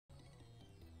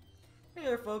Hey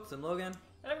there folks, I'm Logan.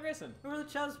 And I'm Grayson. We're the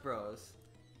Chezbros.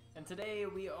 And today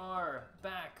we are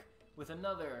back with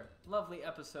another lovely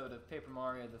episode of Paper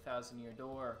Mario: The Thousand Year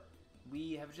Door.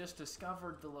 We have just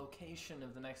discovered the location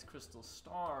of the next crystal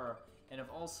star, and have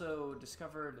also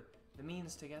discovered the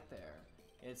means to get there.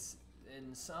 It's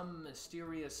in some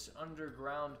mysterious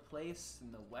underground place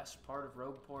in the west part of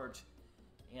Rogueport,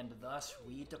 and thus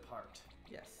we depart.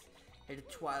 Yes. Hey to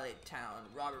Twilight Town,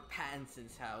 Robert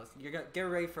Pattinson's house. You're gonna get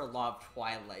ready for a lot of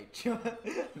Twilight.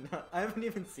 No, I haven't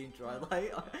even seen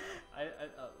Twilight. I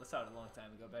saw it a long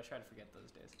time ago, but I try to forget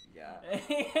those days. Yeah.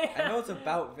 I know it's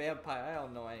about vampire. I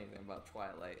don't know anything about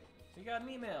Twilight. We got an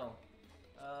email.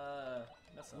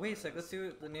 That's not Wait a sec, let's see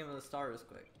what the name of the star is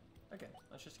quick. Okay,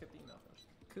 let's just get the email first.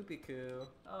 Koopy-Koo.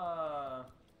 Uh.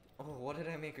 Oh, what did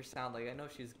I make her sound like? I know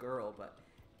she's girl, but...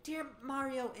 Dear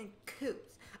Mario and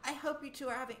Koops, I hope you two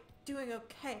are doing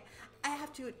okay. I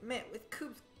have to admit, with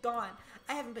Koops gone,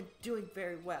 I haven't been doing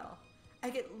very well.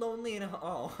 I get lonely and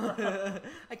I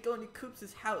go into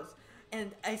Koops' house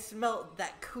and I smell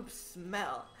that Koops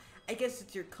smell. I guess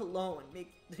it's your cologne,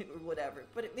 or whatever,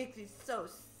 but it makes me so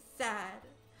sad.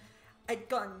 I'd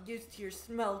gotten used to your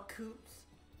smell, Koops.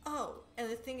 Oh, and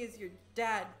the thing is, your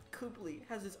dad, Kooply,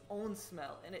 has his own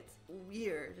smell, and it's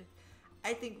weird.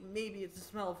 I think maybe it's the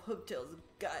smell of Hooktail's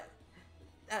gut.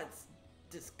 That's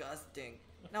disgusting.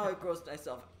 Now I grossed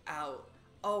myself out.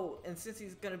 Oh, and since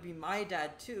he's gonna be my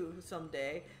dad too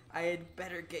someday, I had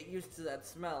better get used to that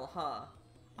smell, huh?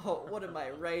 Oh, what am I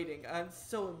writing? I'm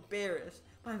so embarrassed,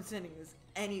 but I'm sending this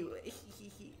anyway.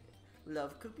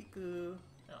 Love Koopy-Koo.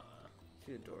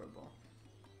 She's adorable.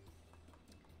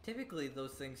 Typically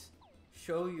those things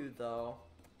show you though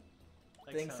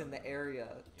things in the area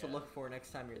to look for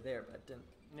next time you're there, but it didn't.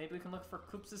 Maybe we can look for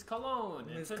Koops' cologne.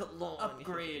 His cologne.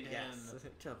 Upgrade him. Yes,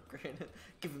 to upgrade him.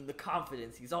 Give him the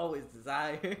confidence he's always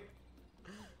desired.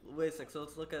 Wait a sec, so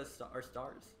let's look at our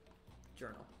stars.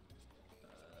 Journal.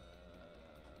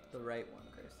 The right one,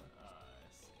 Grayson. I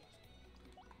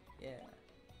see. Yeah.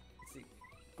 Let's see.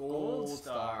 Gold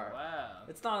star. Wow.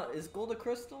 It's not, is gold a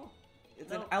crystal?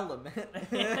 It's an element.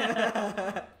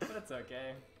 But it's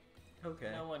okay.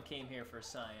 Okay. No one came here for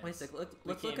science. Wait a sec, let's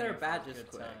look at our badges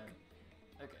quick. Time.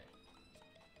 Okay.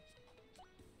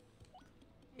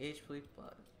 HP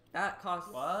plus. That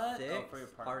costs what? 6. Oh, for your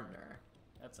partner. partner.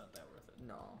 That's not that worth it.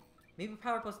 No. Maybe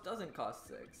Power Plus doesn't cost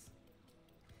 6.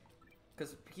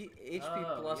 Because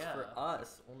HP plus for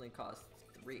us only costs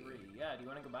 3. Yeah, do you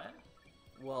want to go buy it?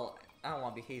 Well, I don't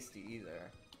want to be hasty either.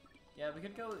 Yeah, we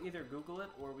could go either Google it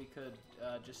or we could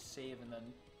just save and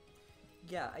then...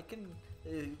 Yeah, I can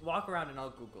walk around and I'll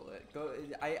Google it.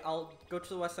 I'll go to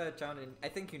the west side of town and I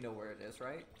think you know where it is,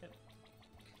 right? Yep.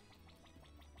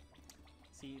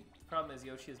 See, the problem is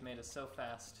Yoshi has made us so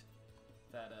fast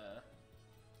that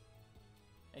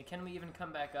and can we even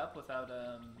come back up without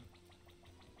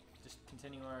just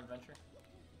continuing our adventure?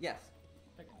 Yes.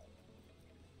 Okay.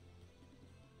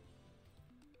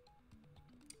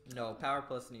 No, Power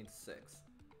Plus needs 6.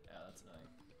 Yeah, that's annoying.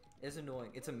 It's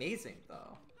annoying. It's amazing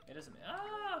though. It is amazing.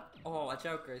 Ah! Oh, watch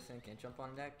out, Grayson. Can't jump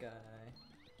on that guy.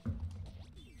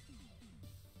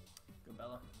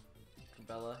 Goombella.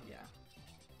 Goombella, yeah.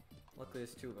 Luckily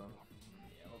there's 2 of them.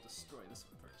 Yeah, we'll destroy this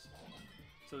one first.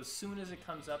 So as soon as it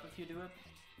comes up, if you do it,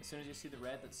 as soon as you see the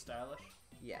red that's stylish?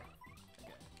 Yeah.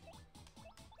 Okay.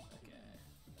 Okay.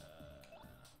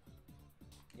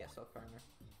 Yeah, South Partner.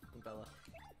 Goombella.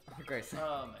 Oh, Grayson.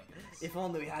 Oh my goodness. If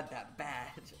only we had that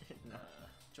badge. No.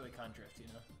 Joy-Con drift, you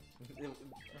know?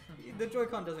 The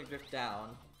Joy-Con doesn't drift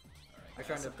down. Alright, I'm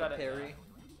trying to put parry.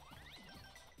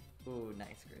 Ooh,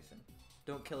 nice, Grayson.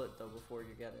 Don't kill it though before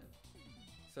you get it.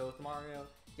 So with Mario,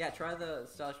 yeah, try the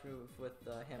stylish move with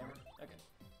the hammer. Okay.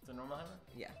 It's a normal hammer?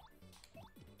 Yeah.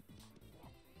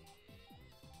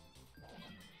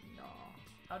 No.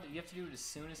 How do you have to do it as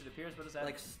soon as it appears? What does that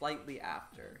like mean? Slightly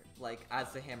after, like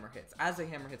as the hammer hits. As the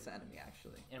hammer hits the enemy,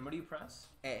 actually. And what do you press?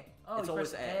 A. Oh, it's you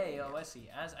always press A. Oh, I see.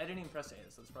 I didn't even press A,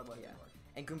 so that's probably why it didn't work.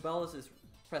 And Goombella's is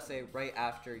press A right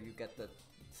after you get the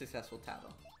successful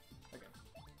tattle. Okay.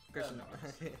 Grayson, no.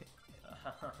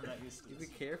 I'm not used to you this.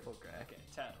 be careful, Greg. Okay,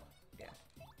 tattle. Yeah.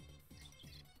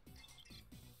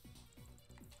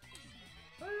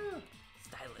 Woo!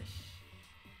 Stylish.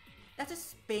 That's a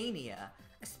Spania.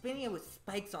 A Spania with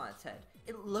spikes on its head.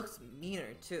 It looks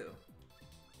meaner too.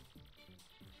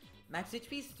 Max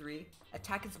HP is 3,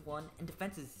 attack is 1, and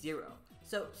defense is 0.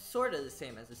 So sorta the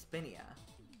same as a Spinia.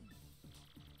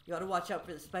 You gotta watch out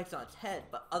for the spikes on its head,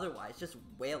 but otherwise just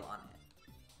wail on it.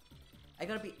 I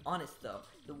gotta be honest though,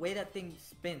 the way that thing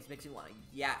spins makes me wanna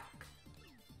yak.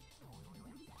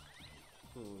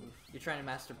 Ooh. You're trying to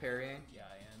master parrying? Yeah,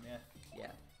 I am, yeah.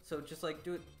 Yeah. So just like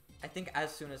do it I think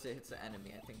as soon as it hits the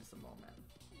enemy, I think it's the moment.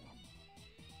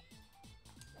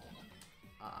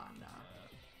 Ah, nah.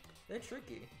 They're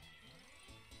tricky.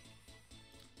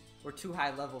 We're too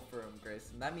high level for him,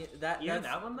 Grayson. That means that. Even that's,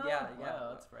 that one though? Yeah, Wow, yeah.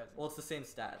 that's surprising. Well, it's the same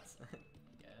stats.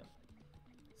 Yeah.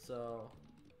 So.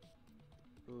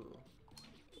 Ooh.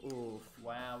 Oof.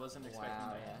 Wow, wasn't expecting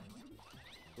Wow, that.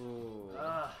 yeah. Ooh.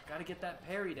 Gotta get that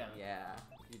parry down. Yeah,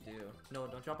 you do. No,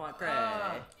 don't jump on Gray.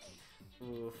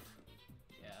 Oof.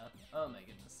 Yeah. Oh my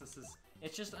goodness, this is.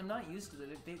 It's just I'm not used to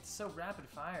it. It's so rapid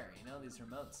fire, you know, these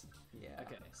remotes. Yeah.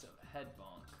 Okay, so head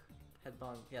bonk. Head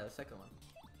bonk. Yeah, the second one.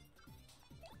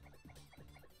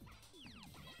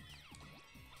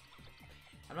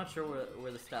 I'm not sure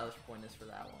where the stylish point is for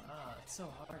that one. It's so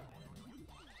hard, man.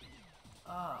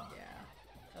 Yeah.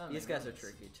 Oh my These guys are goodness.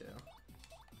 tricky too.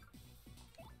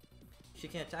 She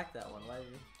can't attack that one. Why?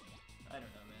 I don't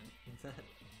know, man.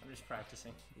 I'm just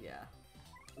practicing. Yeah.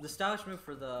 The stylish move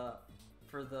for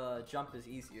the jump is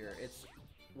easier. It's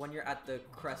when you're at the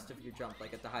crest of your jump,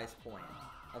 like at the highest point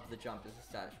of the jump is the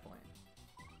stylish point.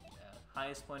 Yeah.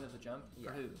 Highest point of the jump?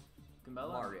 Yeah. For who?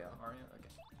 Gumbella? Mario. Mario? Okay.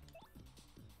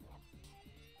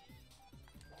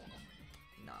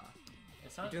 Nah.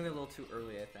 It's You're not doing it a little too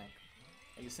early, I think.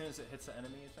 like as soon as it hits the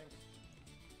enemy, you think?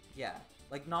 Yeah.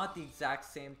 Like not the exact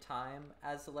same time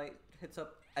as the light hits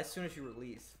up. As soon as you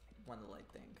release when the light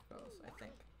thing goes, I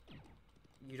think.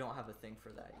 You don't have a thing for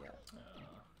that yet.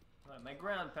 Well, my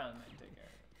ground pound might take care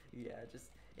of it. Yeah, just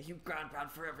if you ground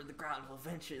pound forever, the ground will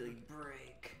eventually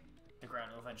break. The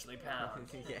ground will eventually pound.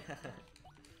 Yeah.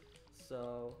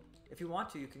 So, if you want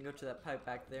to, you can go to that pipe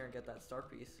back there and get that star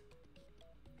piece.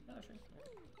 Oh, sure.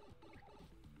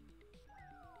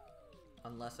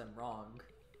 Unless I'm wrong,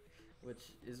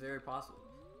 which is very possible.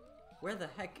 Where the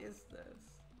heck is this?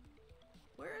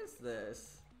 Where is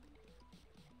this?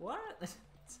 What?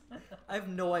 I have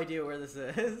no idea where this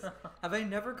is. Have I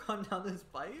never gone down this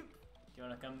pipe? Do you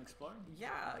want to come explore?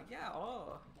 Yeah,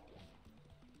 oh.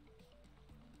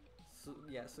 So,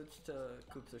 yeah, switch to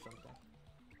Coops or something.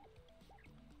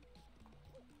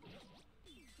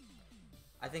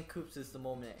 I think Coops is the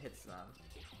moment it hits them.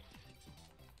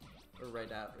 Or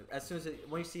right after. As soon as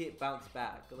when you see it bounce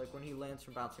back. Like when he lands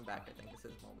from bouncing back, I think is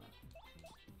his moment.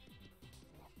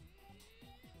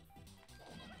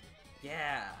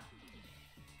 Yeah!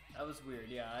 That was weird,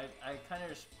 yeah. I kind of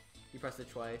just You pressed it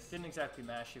twice. didn't exactly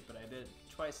mash it, but I did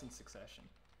twice in succession.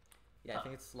 Yeah, I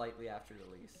think it's slightly after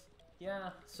release. Yeah.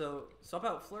 So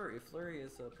about Flurry. Flurry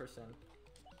is a person.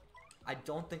 I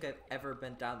don't think I've ever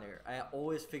been down there. I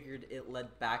always figured it led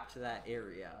back to that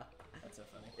area That's so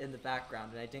funny. in the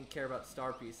background, and I didn't care about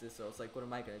star pieces, so it's like, what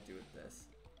am I gonna do with this?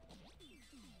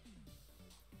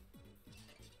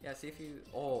 Yeah, see if you.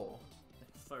 Oh,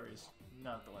 Flurry's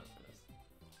not the one for this.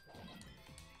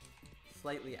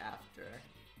 slightly after.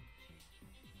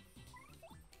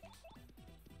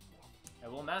 I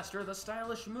will master the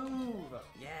stylish move!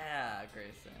 Yeah,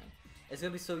 Grayson. It's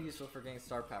gonna be so useful for getting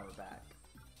star power back.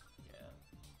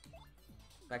 Yeah.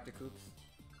 Back to Coops.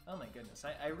 Oh my goodness.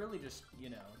 I really just, you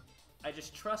know, I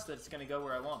just trust that it's gonna go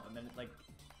where I want, but then it, like,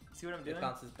 see what I'm doing? It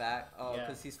bounces back. Oh, Yeah.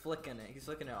 because he's flicking it. He's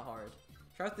flicking it hard.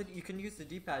 Try with the. You can use the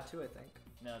D-pad too, I think.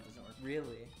 No, it doesn't work.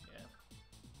 Really?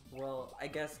 Yeah. Well, I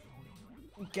guess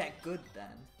get good then.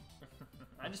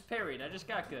 I just parried. I just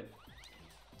got good.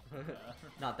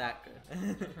 Not that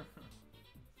good.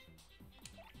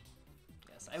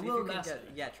 Yes, I See if will you can master get,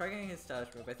 it. yeah, try getting his stylish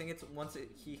move. I think it's once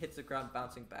he hits the ground,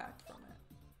 bouncing back from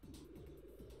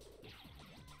it.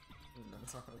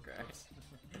 That's not okay.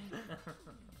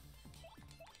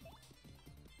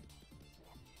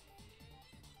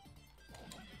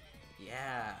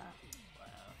 Yeah. Wow.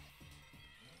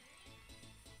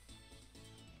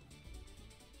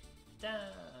 Da.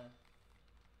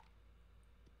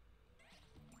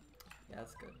 Yeah,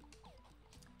 that's good.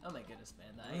 Oh my goodness,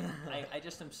 man. I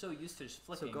just am so used to just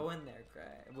flicking. So go in there,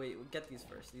 Gray. Wait, get these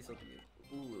first. These will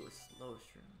be. Ooh, slow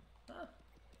shroom. Huh.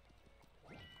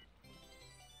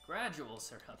 Gradual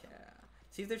syrup. Yeah.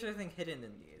 See if there's anything hidden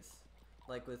in these.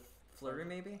 Like with Flurry,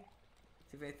 maybe?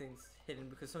 See if anything's hidden,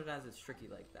 because sometimes it's tricky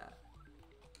like that.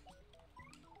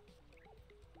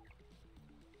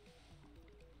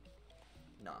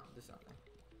 No, there's nothing.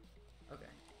 Okay.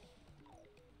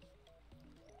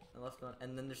 The left one,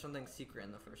 and then there's something secret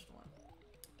in the first one.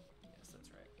 Yes, that's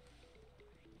right.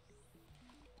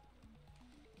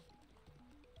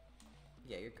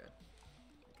 Yeah, you're good.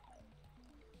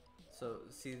 So,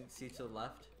 see to the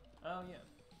left? Oh, yeah.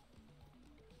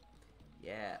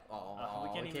 Yeah. Oh,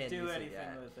 we can't even do use anything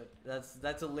yet. with it.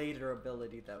 That's a later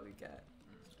ability that we get.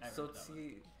 I So remember that one.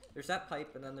 see, there's that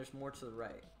pipe, and then there's more to the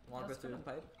right. Want to go That's through the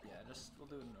fine. pipe? Yeah, we'll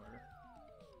do it in order.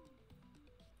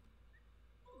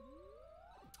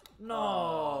 No.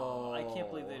 Oh, I can't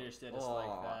believe they just did us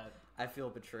like that. I feel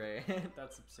betrayed.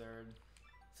 That's absurd.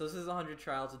 So this is 100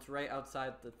 trials. It's right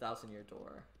outside the 1,000-year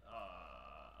door.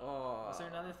 Was there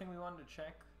another thing we wanted to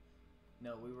check?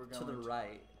 No, we were going to the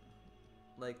right.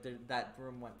 Like that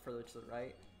room went further to the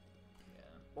right.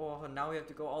 Yeah. Oh, now we have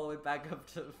to go all the way back up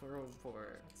to room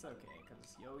 4. It's okay,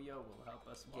 because Yo-Yo will help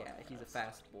us walk Yeah, he's a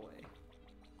fast boy.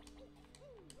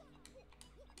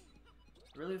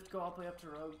 Really have to go all the way up to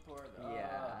Rogueport?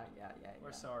 Yeah.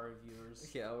 We're sorry,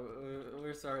 viewers. Yeah,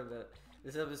 we're sorry that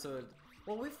this episode.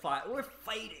 Well, we're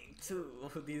fighting too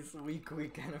these weak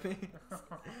enemies,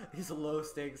 these low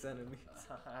stakes enemies.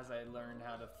 As I learned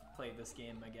how to play this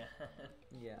game again.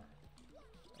 Yeah.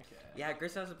 Okay. Yeah,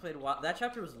 Grace hasn't played a while. That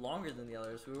chapter was longer than the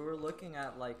others. We were looking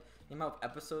at like the amount of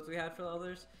episodes we had for the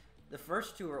others. The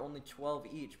first 2 were only 12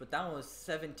 each, but that one was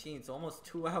 17, so almost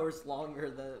 2 hours longer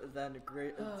than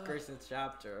Grayson's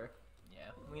chapter.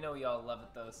 Yeah, we know we all love it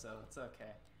though, so it's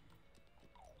okay.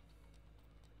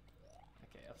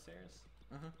 Okay, upstairs.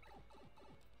 Mm-hmm.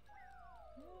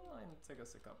 Well, it took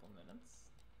us a couple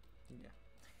minutes. Yeah.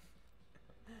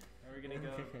 Are we gonna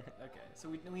go? Okay, so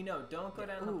we know, don't go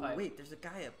down the Ooh, pipe. wait, there's a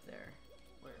guy up there.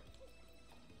 Where?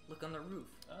 Look on the roof.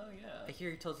 Oh, yeah. I hear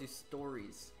he tells you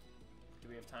stories. Do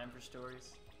we have time for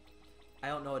stories? I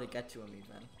don't know how to get to him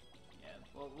even. Yeah,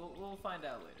 well, we'll find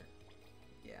out later.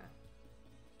 Yeah.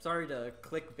 Sorry to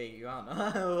clickbait you, I don't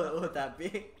know. What would that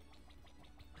be?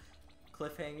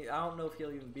 Cliffhanger. I don't know if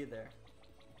he'll even be there.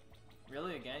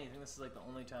 Really? Again? You think this is like the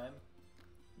only time?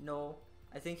 No.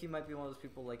 I think he might be one of those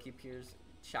people like he appears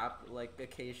like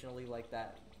occasionally like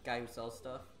that guy who sells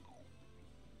stuff.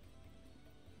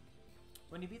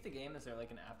 When you beat the game, is there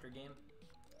like an after game?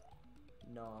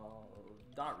 No,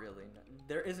 not really. No.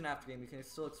 There is an after game. You can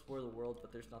still explore the world,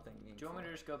 but there's nothing meaningful. Do you want me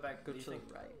to just go back? Go do to you the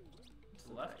think right. to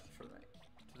the left? To the right.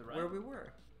 To the right? Where we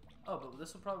were. Oh, but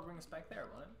this will probably bring us back there,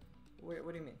 won't it?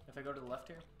 What do you mean? If I go to the left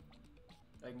here,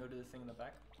 I can go to the thing in the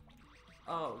back.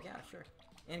 Oh yeah, sure.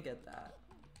 And get that.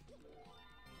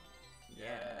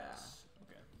 Yes.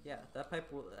 Okay. Yeah, that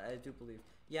pipe will. I do believe.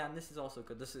 Yeah, and this is also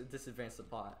good. This advanced the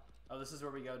plot. Oh, this is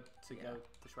where we go to go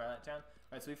to Twilight Town.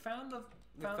 All right, so we found the.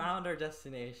 We found our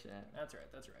destination. That's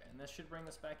right. That's right. And this should bring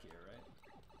us back here, right?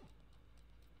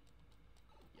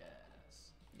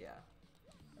 Yes. Yeah.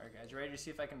 All right, guys, ready to see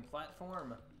if I can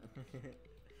platform?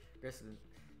 Grayson,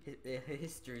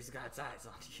 history's got its eyes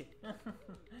on you.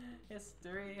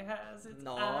 History has its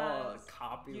no, eyes.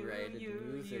 copyrighted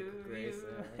music,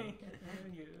 Grayson.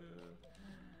 You.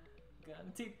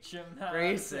 Gonna teach him how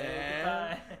Grayson, to say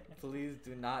goodbye. Please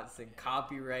do not sing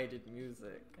copyrighted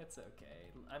music. It's okay.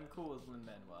 I'm cool with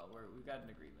Lin-Manuel. We've got an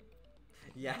agreement.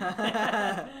 Yeah.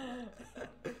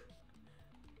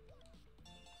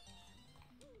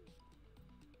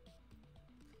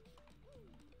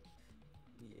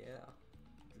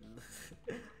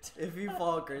 Yeah. If you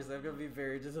fall, Grayson, I'm gonna be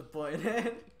very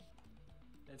disappointed.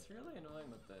 It's really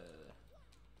annoying with the.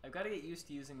 I've got to get used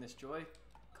to using this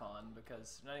Joy-Con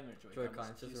because not even a Joy-Con. Joy-Con,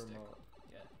 it's just a joystick. remote.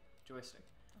 Yeah, joystick.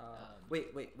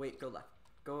 Wait, go left.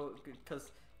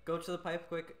 Go to the pipe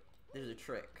quick. There's a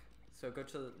trick. So go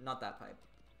to not that pipe.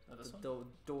 Oh, this one? The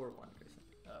door one, Grayson.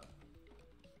 Oh.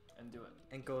 And do it.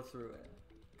 And go through it.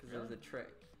 Because Really? there's a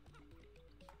trick.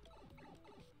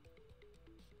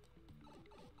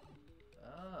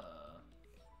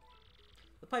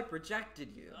 The pipe rejected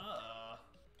you.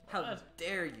 How What?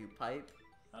 dare you, pipe?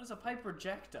 How does a pipe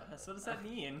reject us? What does that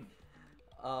mean?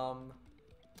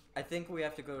 I think we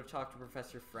have to go talk to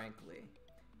Professor Frankly.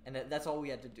 And that's all we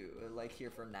had to do, like, here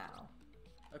for now.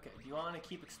 Okay, do you want to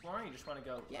keep exploring or you just want to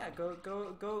go? Yeah,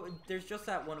 go. There's just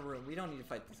that one room. We don't need to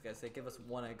fight these guys. They give us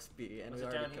 1 XP, and Was we it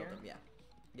already down killed here? them. Yeah.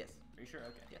 Yes. Are you sure?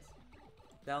 Okay. Yes.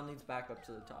 That one leads back up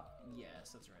to the top.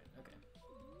 Yes, that's right. Okay.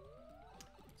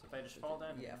 So if I just fall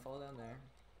down Yeah, here, fall down there.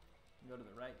 go to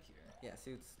the right here. Yeah,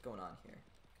 see what's going on here.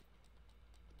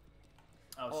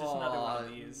 Oh, it's just another one of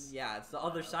these. Yeah, it's the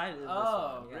other side of this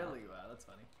Oh, one. Yeah. really? Wow, that's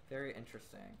funny. Very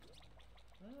interesting.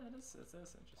 It is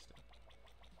interesting.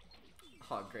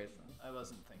 Oh, Grayson. I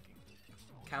wasn't thinking.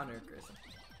 Counter, Grayson.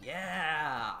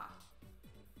 Yeah!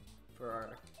 For our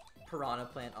Piranha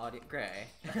Plant audio. Gray.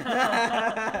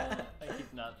 I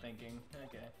keep not thinking.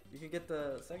 Okay. You can get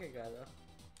the second guy, though.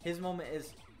 His moment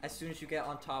is as soon as you get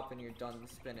on top and you're done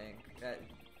spinning.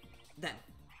 Then.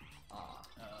 Aw.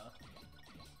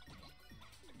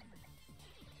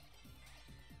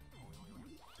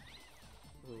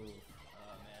 Ooh. Oh,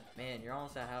 man. Man, you're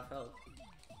almost at half health.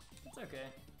 It's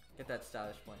okay. Get that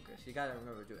stylish point, Chris. You gotta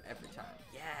remember to do it every time.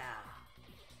 Yeah!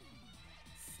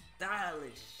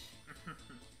 Stylish!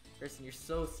 Kristen, you're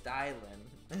so styling.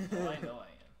 Oh, I know I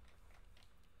am.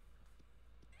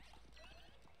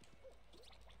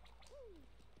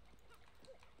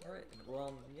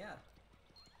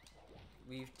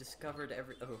 We've discovered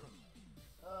every. Oh.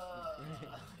 Uh,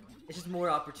 It's just more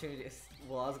opportunities.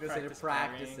 Well, I was gonna say to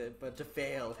practice parrying. it, but to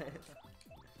fail it.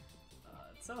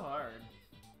 It's so hard.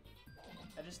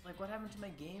 I just like what happened to my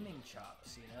gaming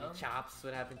chops, you know? Your chops,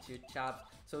 what happened to your chops?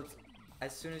 So it's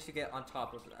as soon as you get on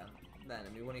top of them, the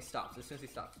enemy, when he stops, as soon as he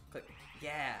stops, click.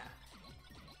 Yeah.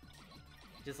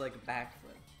 Just like a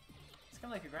backflip. It's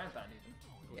kind of like a ground pound,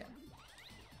 even. Yeah.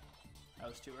 I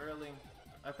was too early.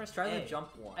 I pressed Try A. the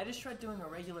jump one. I just tried doing a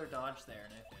regular dodge there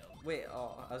and I failed. Wait,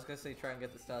 oh, I was gonna say try and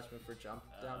get the stash move for jump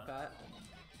down pat,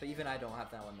 but even I don't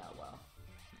have that one that well.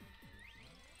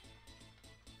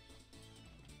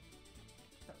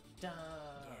 Duh.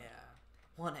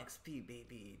 Yeah, 1 XP,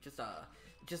 baby.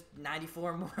 Just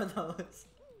 94 more of those.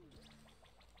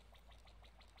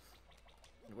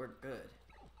 And we're good.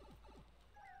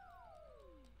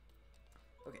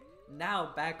 Okay,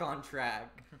 now back on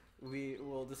track. We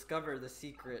will discover the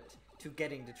secret to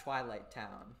getting to Twilight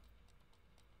Town.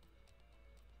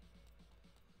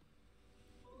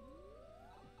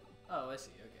 Oh, I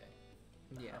see,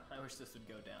 okay. Yeah. I wish this would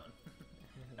go down.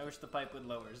 I wish the pipe would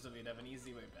lower so we'd have an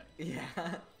easy way back.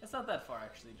 Yeah. It's not that far,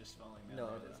 actually, just falling down. No,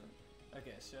 there, it though. isn't.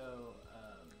 Okay, so,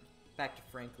 Back to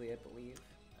Frankly, I believe.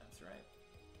 that's right.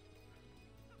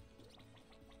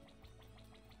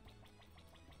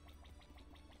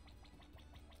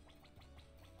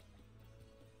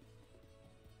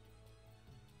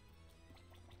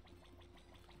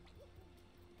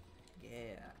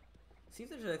 Yeah. See if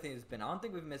there's anything that's been. I don't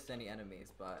think we've missed any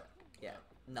enemies, but yeah,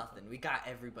 nothing. We got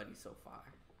everybody so far.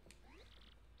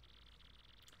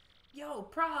 Yo,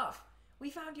 Prof! We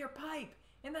found your pipe!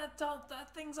 And that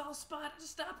thing's all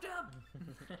stopped up!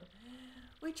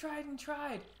 We tried and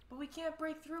tried, but we can't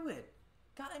break through it.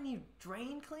 Got any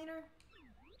drain cleaner?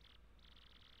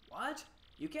 What?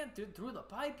 You can't through the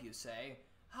pipe, you say?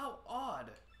 How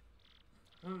odd.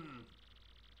 I'm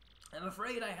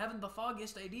afraid I haven't the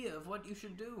foggiest idea of what you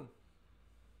should do.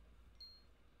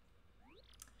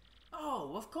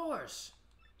 Oh, of course.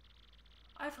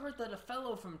 I've heard that a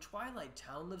fellow from Twilight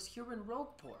Town lives here in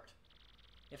Rogueport.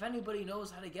 If anybody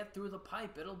knows how to get through the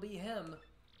pipe, it'll be him.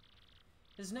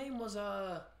 His name was,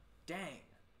 Dang.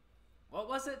 What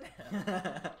was it?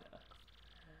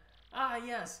 Ah,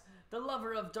 yes, the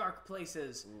lover of dark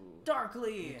places. Ooh.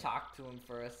 Darkly. We talked to him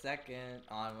for a second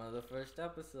on one of the first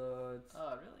episodes.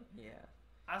 Oh, really? Yeah.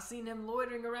 I've seen him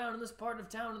loitering around in this part of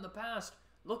town in the past.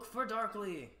 Look for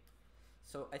Darkly.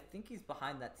 So I think he's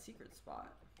behind that secret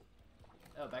spot.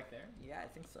 Oh, back there? Yeah, I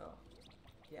think so.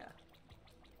 Yeah.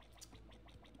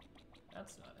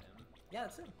 That's not him. Yeah,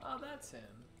 that's him. Oh, that's him.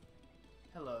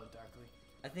 Hello, Darkly.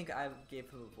 I think I gave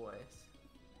him a voice.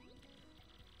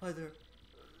 Hi there.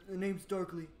 The name's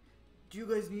Darkly. Do you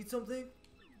guys need something?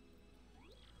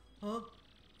 Huh?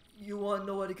 You want to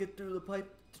know how to get through the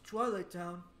pipe to Twilight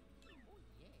Town?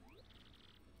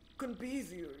 Couldn't be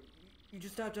easier. You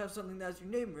just have to have something that has your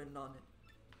name written on it.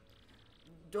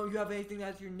 Don't you have anything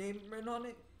that has your name written on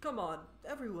it? Come on,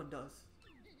 everyone does.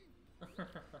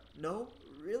 No?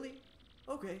 Really?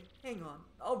 Okay, hang on.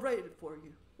 I'll write it for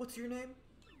you. What's your name?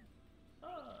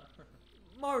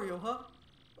 Mario, huh?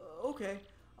 Okay.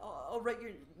 I'll write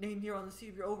your name here on the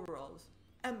sleeve of your overalls.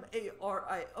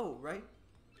 M-A-R-I-O, right?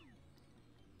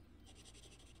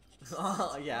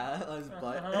 Oh, yeah, on his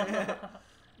butt.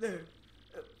 There.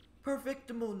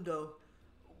 Perfectamundo.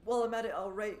 While I'm at it,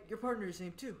 I'll write your partner's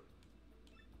name, too.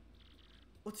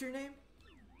 What's your name?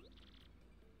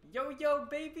 Yo,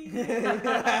 baby!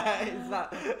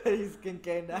 He's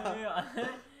Kincaid now.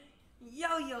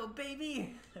 Yo,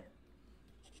 baby!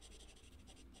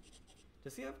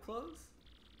 Does he have clothes?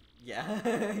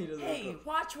 Yeah, he doesn't have Hey, clothes.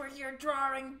 watch where you're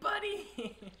drawing, buddy!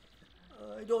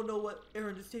 I don't know what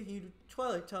errand is taking you to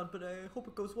Twilight Town, but I hope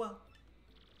it goes well.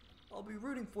 I'll be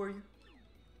rooting for you.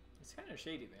 It's kind of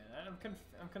shady, man.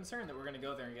 I'm concerned that we're gonna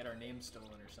go there and get our name stolen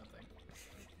or something.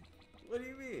 What do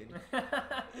you mean?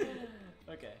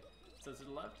 Okay, so to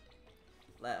the left?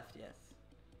 Left, yes.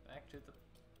 Back to the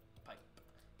pipe.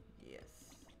 Yes.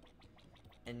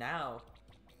 And now,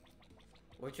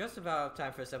 we're just about out of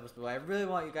time for this episode. I really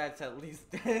want you guys to at least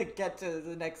get to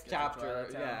the next chapter.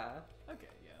 Twilight Town. Yeah. Okay,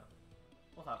 yeah.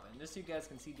 We'll hop in, just so you guys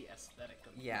can see the aesthetic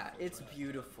of Yeah, beautiful it's Twilight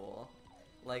beautiful.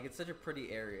 Like, it's such a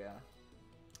pretty area.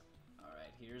 Town.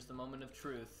 Alright, here's the moment of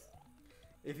truth.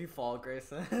 If you fall,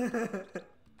 Grayson.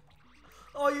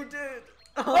 Oh, you did!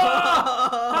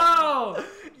 Oh!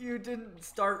 You didn't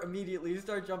start immediately. You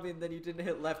start jumping, then you didn't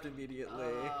hit left immediately.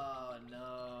 Oh,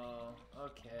 no.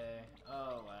 Okay.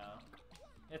 Oh, wow.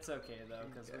 It's okay, though,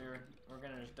 because we're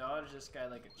gonna dodge this guy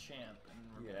like a champ, and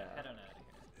we're gonna head on out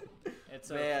of It's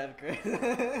Man,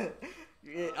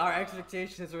 our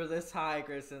expectations were this high,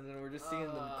 Grayson, and we're just seeing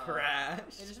them crash.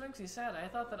 It just makes me sad. I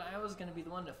thought that I was gonna be the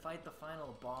one to fight the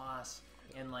final boss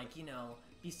and, like, you know,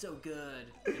 be so good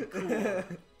and cool.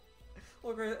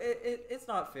 Well, Grayson, it's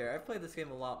not fair. I've played this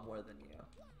game a lot more than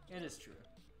you. It is true.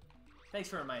 Thanks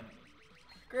for reminding me.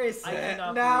 Grayson,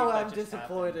 now I'm that just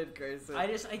disappointed, happened. Grayson.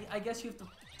 I guess you have to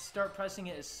start pressing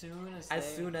it as soon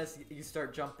as you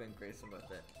start jumping, Grayson, with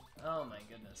it. Oh my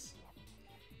goodness.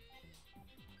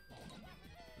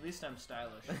 At least I'm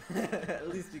stylish. At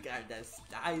least you got that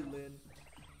styling.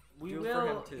 We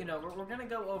will, you know, we're gonna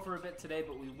go over a bit today,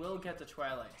 but we will get to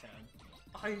Twilight Town.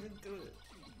 Oh, you didn't do it.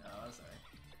 Oh, I'm sorry.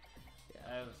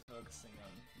 Yeah. I was focusing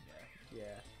on,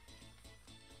 Yeah.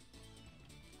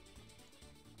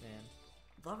 Man,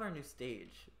 love our new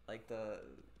stage. Like the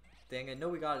thing. I know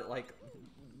we got it like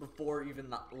before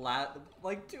even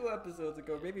like 2 episodes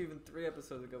ago, maybe even 3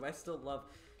 episodes ago. But I still love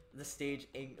the stage.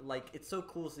 Like it's so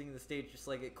cool seeing the stage just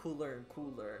like get cooler and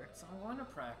cooler. So I want to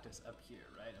practice up here,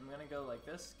 right? I'm gonna go like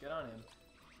this, get on him,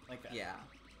 like that. Yeah.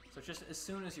 So just as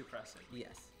soon as you press it.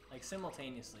 Yes. Like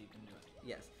simultaneously you can do it.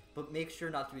 Yes. But make sure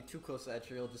not to be too close to that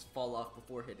tree, you'll just fall off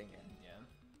before hitting it. Yeah.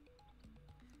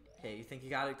 Hey, you think you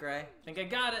got it, Gray? Think I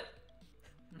got it!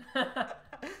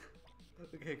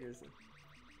 Okay, Grayson.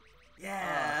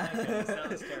 Yeah! Oh, thank goodness, that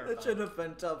was terrifying. That should have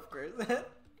been tough, Grayson. Okay,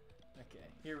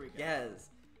 here we go.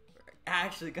 Yes. We're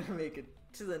actually gonna make it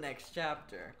to the next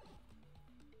chapter.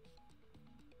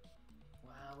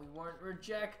 Wow, we weren't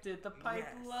rejected. The pipe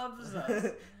Yes. loves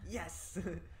us. Yes!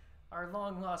 Our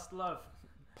long lost love.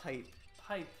 Pipe.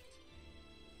 Pipe.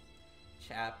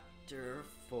 Chapter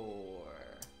 4.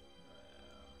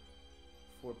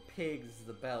 For pigs,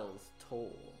 the bells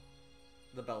toll.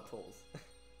 The bell tolls.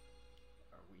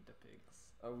 Are we the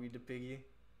pigs? Are we the piggy?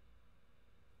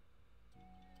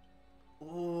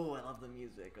 Ooh, I love the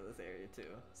music of this area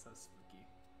too. So spooky.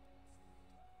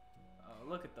 Oh,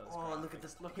 look at those. Oh, look at graphics.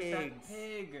 this Look pigs. at that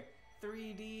pig.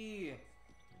 3D.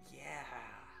 Yeah.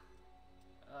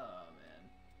 Oh man.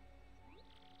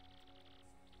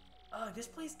 Oh, this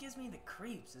place gives me the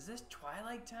creeps. Is this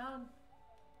Twilight Town?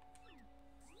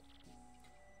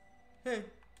 Hey.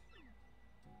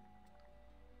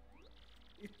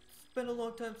 It's been a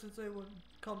long time since anyone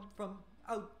come from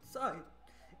outside.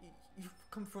 You've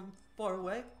come from far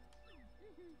away?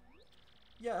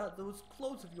 Yeah, those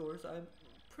clothes of yours, I'm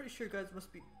pretty sure you guys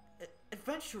must be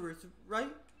adventurers,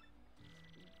 right?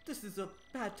 This is a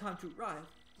bad time to arrive.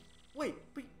 Wait,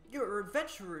 but you're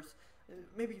adventurers.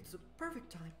 Maybe it's a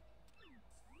perfect time.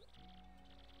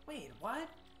 Wait, what?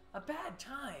 A bad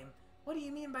time? What do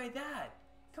you mean by that?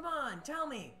 Come on, tell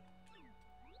me.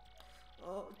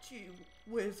 Oh, gee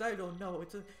whiz, I don't know.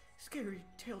 It's a scary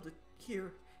tale to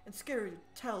hear, and scary to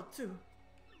tell, too.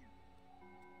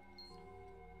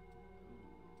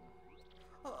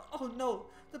 Oh no,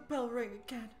 the bell rang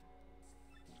again.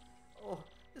 Oh,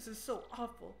 this is so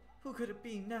awful. Who could it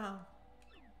be now?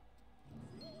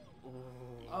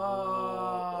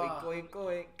 Oh. Oink, oink,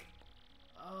 oink.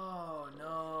 Oh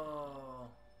no.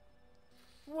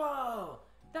 Whoa!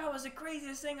 That was the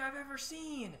craziest thing I've ever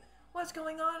seen! What's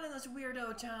going on in this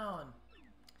weirdo town?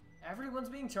 Everyone's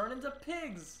being turned into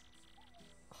pigs!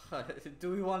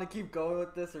 Do we want to keep going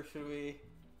with this, or should we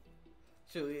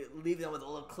leave them with a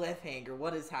little cliffhanger?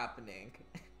 What is happening?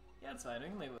 Yeah, it's fine. We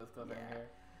can leave it with cliffhanger. Yeah.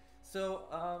 So,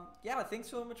 yeah, thanks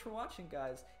so much for watching,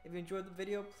 guys. If you enjoyed the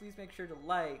video, please make sure to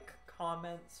like,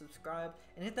 comment, subscribe,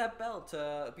 and hit that bell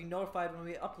to be notified when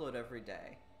we upload every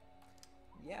day.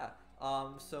 Yeah,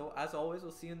 so as always,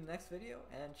 we'll see you in the next video,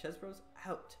 and Chezbros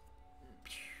out.